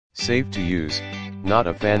Safe to use, not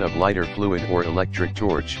a fan of lighter fluid or electric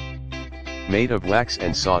torch. Made of wax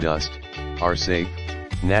and sawdust, are safe.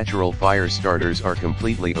 Natural fire starters are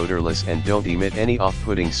completely odorless and don't emit any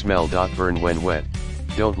off-putting smell. Burn when wet.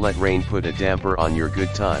 Don't let rain put a damper on your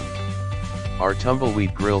good time. Our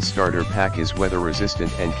tumbleweed grill starter pack is weather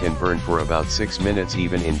resistant and can burn for about 6 minutes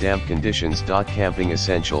even in damp conditions. Camping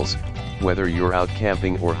essentials. Whether you're out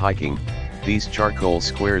camping or hiking, these charcoal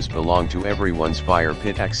squares belong to everyone's fire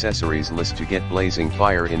pit accessories list to get blazing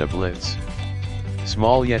fire in a blitz.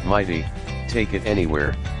 Small yet mighty, take it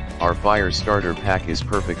anywhere. Our fire starter pack is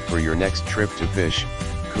perfect for your next trip to fish,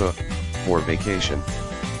 cook, or vacation.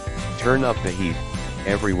 Turn up the heat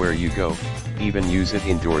everywhere you go, even use it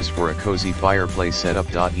indoors for a cozy fireplace setup.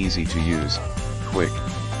 Easy to use, quick,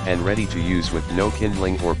 and ready to use with no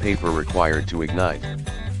kindling or paper required to ignite.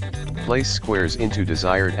 Place squares into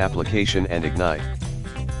desired application and ignite.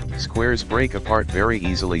 Squares break apart very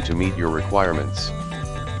easily to meet your requirements.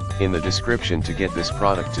 In the description to get this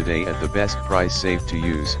product today at the best price. Safe to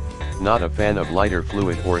use, not a fan of lighter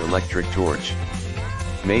fluid or electric torch.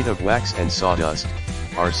 Made of wax and sawdust,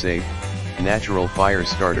 are safe. Natural fire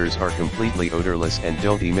starters are completely odorless and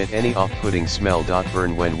don't emit any off-putting smell.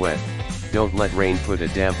 Burn when wet. Don't let rain put a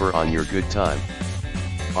damper on your good time.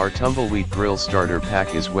 Our tumbleweed grill starter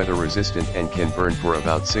pack is weather resistant and can burn for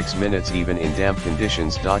about 6 minutes even in damp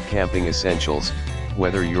conditions. Camping essentials.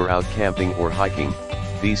 Whether you're out camping or hiking,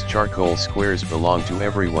 these charcoal squares belong to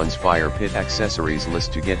everyone's fire pit accessories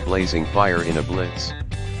list to get blazing fire in a blitz.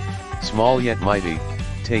 Small yet mighty,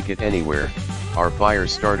 take it anywhere. Our fire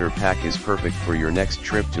starter pack is perfect for your next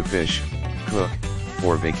trip to fish, cook,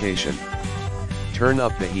 or vacation. Turn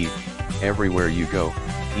up the heat everywhere you go,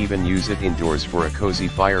 even use it indoors for a cozy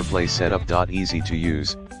fireplace setup. Easy to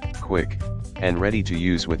use, quick, and ready to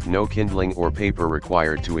use with no kindling or paper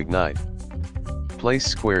required to ignite. Place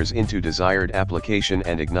squares into desired application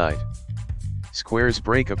and ignite. Squares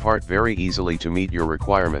break apart very easily to meet your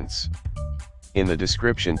requirements. In the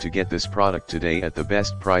description to get this product today at the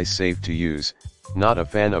best price. Safe to use, not a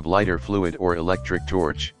fan of lighter fluid or electric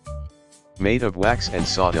torch. Made of wax and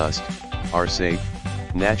sawdust, are safe.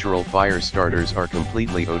 Natural fire starters are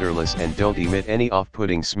completely odorless and don't emit any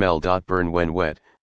off-putting smell. Burn when wet.